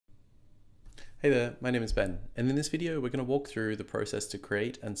Hey there, my name is Ben, and in this video we're going to walk through the process to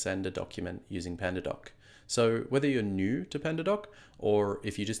create and send a document using PandaDoc. So whether you're new to PandaDoc or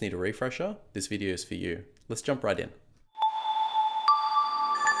if you just need a refresher, this video is for you. Let's jump right in. I'm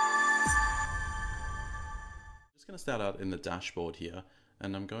just going to start out in the dashboard here,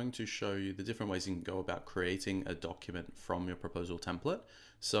 and I'm going to show you the different ways you can go about creating a document from your proposal template.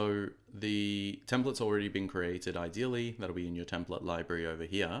 So the template's already been created ideally, that'll be in your template library over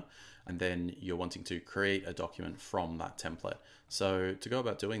here, and then you're wanting to create a document from that template. So to go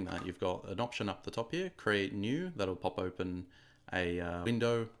about doing that, you've got an option up the top here, create new, that'll pop open a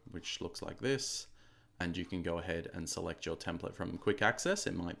window which looks like this. And you can go ahead and select your template from quick access.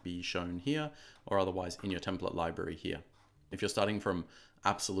 It might be shown here or otherwise in your template library here. If you're starting from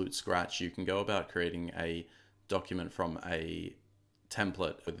absolute scratch, you can go about creating a document from a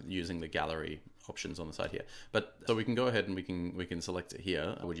template using the gallery options on the side here. But so we can go ahead and we can select it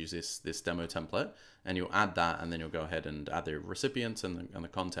here. I would use this demo template, and you'll add that, and then you'll go ahead and add the recipients and the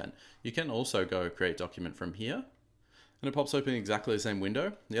content. You can also go create document from here, and it pops open exactly the same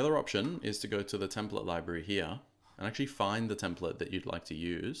window. The other option is to go to the template library here and actually find the template that you'd like to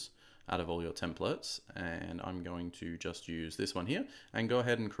use out of all your templates. And I'm going to just use this one here and go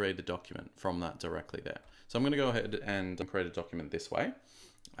ahead and create a document from that directly there. So I'm going to go ahead and create a document this way.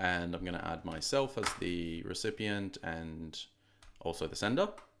 And I'm going to add myself as the recipient and also the sender.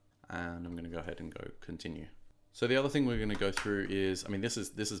 And I'm going to go ahead and go continue. So the other thing we're going to go through is, this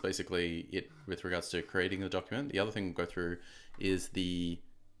is basically it with regards to creating the document. The other thing we'll go through is the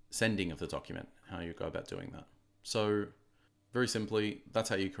sending of the document, how you go about doing that. So very simply, that's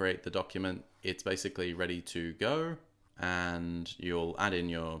how you create the document. It's basically ready to go, and you'll add in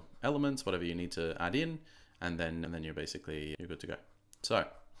your elements, whatever you need to add in, and then you're good to go. So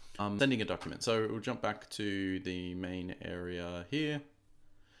sending a document. So we'll jump back to the main area here,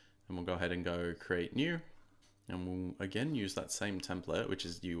 and we'll go ahead and go create new. And we'll again use that same template, which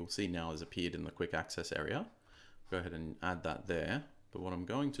is you will see now has appeared in the quick access area. Go ahead and add that there. But what I'm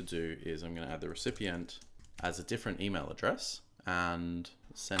going to do is I'm going to add the recipient as a different email address, and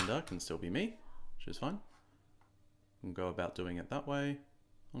sender can still be me, which is fine. We'll go about doing it that way.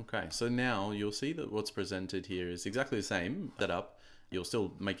 Okay, so now you'll see that what's presented here is exactly the same setup. You'll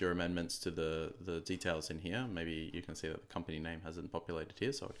still make your amendments to the details in here. Maybe you can see that the company name hasn't populated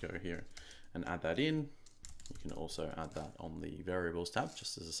here, so I'd go here and add that in. You can also add that on the variables tab,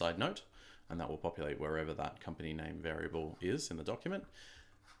 just as a side note, and that will populate wherever that company name variable is in the document.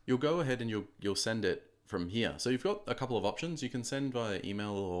 You'll go ahead and you'll send it from here. So you've got a couple of options. You can send via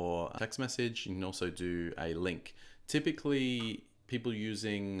email or text message. You can also do a link. Typically, people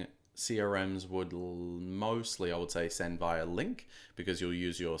using CRMs would mostly, I would say, send via link, because you'll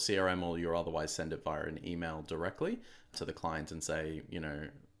use your CRM or you'll otherwise send it via an email directly to the client and say,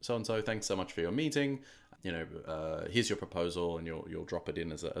 so-and-so, thanks so much for your meeting. Here's your proposal, and you'll drop it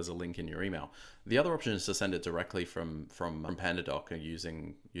in as a link in your email. The other option is to send it directly from PandaDoc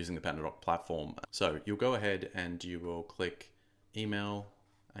using the PandaDoc platform. So you'll go ahead and you will click email,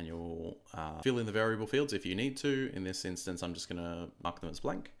 and you'll fill in the variable fields if you need to. In this instance, I'm just going to mark them as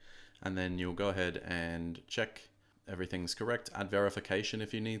blank, and then you'll go ahead and check everything's correct. Add verification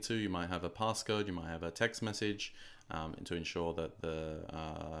if you need to. You might have a passcode, you might have a text message, to ensure that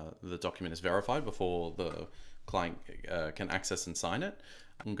the document is verified before the client can access and sign it.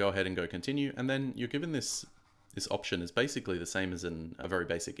 And go ahead and go continue, and then you're given this option is basically the same as in a very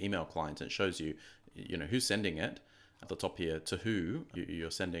basic email client. It shows you who's sending it at the top here, to who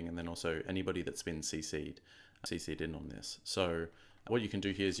you're sending, and then also anybody that's been CC'd in on this. So what you can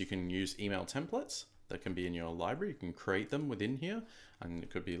do here is you can use email templates that can be in your library. You can create them within here, and it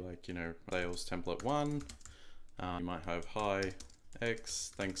could be like, sales template 1. You might have hi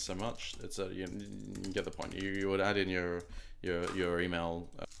X, thanks so much. It's you get the point. You would add in your email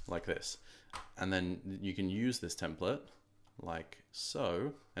like this, and then you can use this template like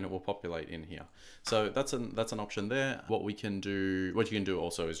so, and it will populate in here. So that's an option there. What you can do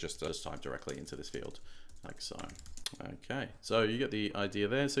also is just type directly into this field like so. Okay, so you get the idea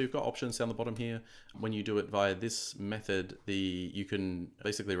there. So you've got options down the bottom here. When you do it via this method, you can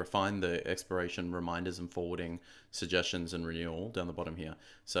basically refine the expiration, reminders and forwarding, suggestions and renewal down the bottom here.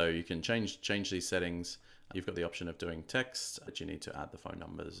 So you can change these settings. You've got the option of doing text, but you need to add the phone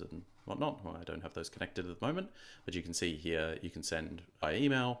numbers and whatnot. Well, I don't have those connected at the moment, but you can see here you can send by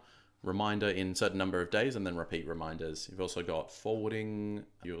email, reminder in certain number of days, and then repeat reminders. You've also got forwarding.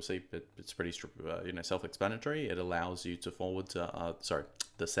 You'll see it's pretty self-explanatory. It allows you to forward to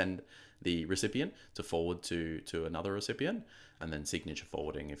send the recipient to forward to another recipient, and then signature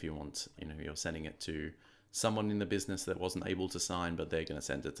forwarding if you want, you're sending it to someone in the business that wasn't able to sign, but they're going to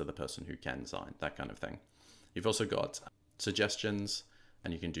send it to the person who can sign, that kind of thing. You've also got suggestions,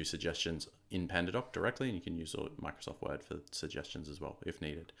 and you can do suggestions in PandaDoc directly, and you can use Microsoft Word for suggestions as well if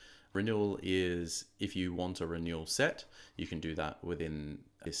needed. Renewal is if you want a renewal set, you can do that within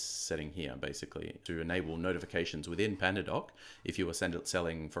this setting here, basically, to enable notifications within PandaDoc. If you were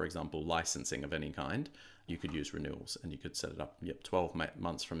selling, for example, licensing of any kind, you could use renewals, and you could set it up. Yep, 12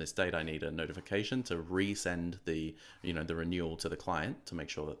 months from this date, I need a notification to resend the renewal to the client to make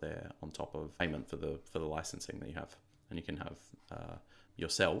sure that they're on top of payment for the licensing that you have. And you can have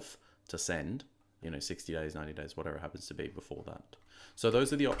yourself to send, 60 days, 90 days, whatever it happens to be before that. So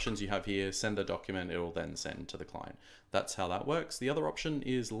those are the options you have here. Send the document, it will then send to the client. That's how that works. The other option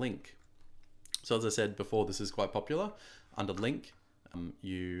is link. So as I said before, this is quite popular. Under link,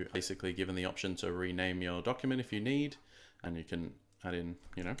 you basically given the option to rename your document if you need, and you can add in,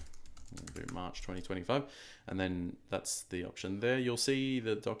 we'll do March 2025, and then that's the option there. You'll see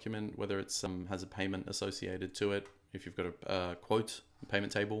the document, whether it's has a payment associated to it. If you've got a quote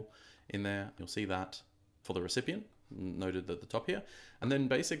payment table in there, you'll see that for the recipient noted at the top here. And then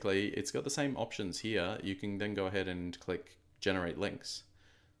basically it's got the same options here. You can then go ahead and click generate links.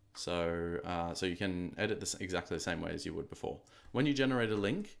 So you can edit this exactly the same way as you would before. When you generate a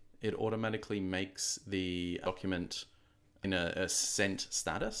link, it automatically makes the document in a sent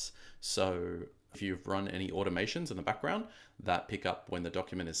status. So if you've run any automations in the background that pick up when the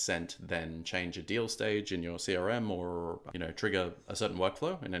document is sent, then change a deal stage in your CRM, or trigger a certain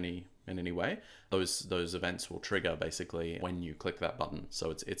workflow in any way, those events will trigger basically when you click that button.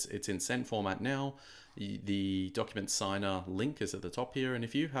 So it's in sent format now. The document signer link is at the top here, and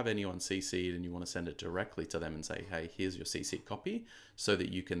if you have anyone CC'd and you want to send it directly to them and say, hey, here's your CC copy, so that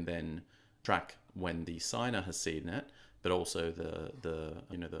you can then track when the signer has seen it, but also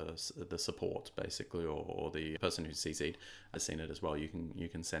the support basically, or the person who's CC'd has seen it as well. You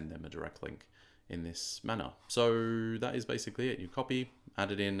can send them a direct link in this manner. So that is basically it. You copy,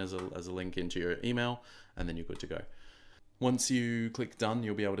 add it in as a link into your email, and then you're good to go. Once you click done,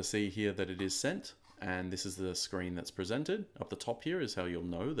 you'll be able to see here that it is sent, and this is the screen that's presented. Up the top here is how you'll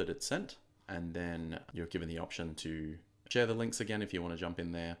know that it's sent, and then you're given the option to share the links again if you want to jump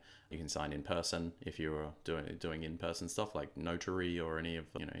in there. You can sign in person if you're doing in-person stuff like notary or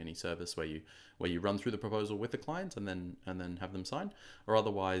any service where you run through the proposal with the client and then have them sign. Or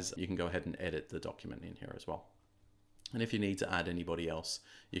otherwise, you can go ahead and edit the document in here as well. And if you need to add anybody else,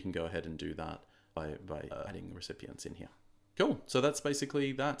 you can go ahead and do that by adding recipients in here. Cool. So that's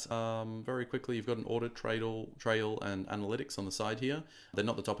basically that. Very quickly, you've got an audit trail and analytics on the side here. They're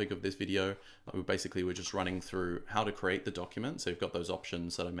not the topic of this video. We're just running through how to create the document. So you've got those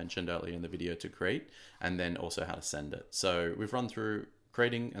options that I mentioned earlier in the video to create, and then also how to send it. So we've run through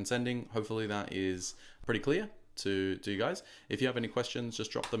creating and sending. Hopefully that is pretty clear to you guys. If you have any questions,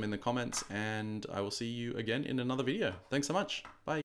 just drop them in the comments, and I will see you again in another video. Thanks so much. Bye.